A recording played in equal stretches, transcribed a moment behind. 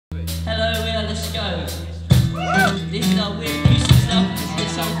weird acoustic stuff.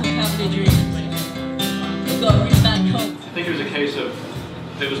 It's a song called Cavalier Dreams. We've got a really bad cold. I think it was a case of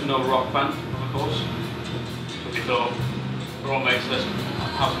there was no rock band, of course. But we thought, we're all mates, let's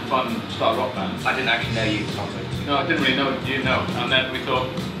have some fun and start a rock band. I didn't actually know you, Tommy. No, I didn't really know you know. And then we thought,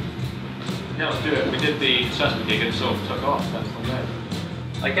 yeah, let's do it. We did the assessment gig and it sort of took off then from there.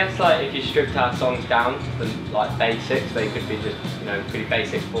 I guess like if you stripped our songs down to like basics, they could be just, you know, pretty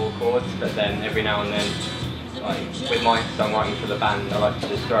basic 4 chords, but then every now and then, like with my songwriting for the band, I like to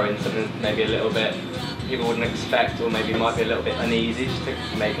just throw in something maybe a little bit people wouldn't expect, or maybe might be a little bit uneasy, just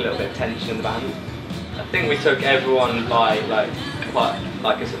to make a little bit of tension in the band. I think we took everyone by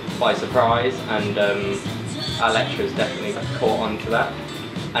by surprise, and our lecturers definitely caught on to that.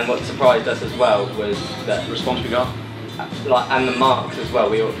 And what surprised us as well was that The response we got? and the marks as well.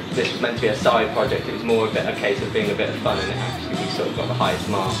 This was meant to be a side project. It was more a case of being a bit of fun, and actually we sort of got the highest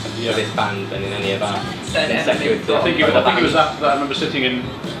mark for this band than in any of our consecutive. I think it was after that. I remember sitting in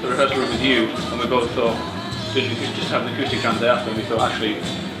the rehearsal room with you, and we both thought, did we just have an acoustic jam day after? And we thought, actually,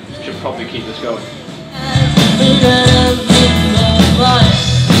 we should probably keep this going.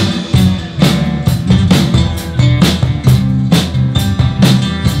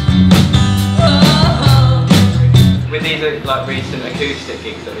 With these like recent acoustic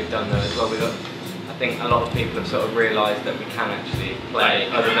gigs that we've done though as well, I think a lot of people have sort of realised that we can actually play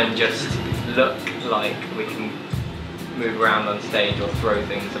other than just look like we can move around on stage or throw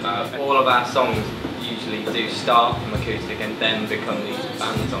things about. All of our songs usually do start from acoustic and then become these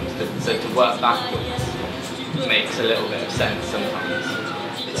band songs, so to work backwards makes a little bit of sense sometimes.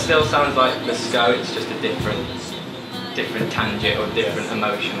 It still sounds like Lascaux, it's just a different tangent or different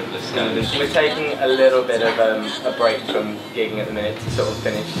emotion of Lascaux. We're taking a little bit of a break from gigging at the minute to sort of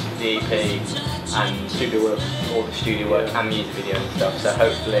finish the EP and studio work, all the studio work and music video and stuff, so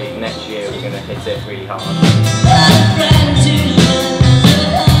hopefully next year we're going to hit it really hard.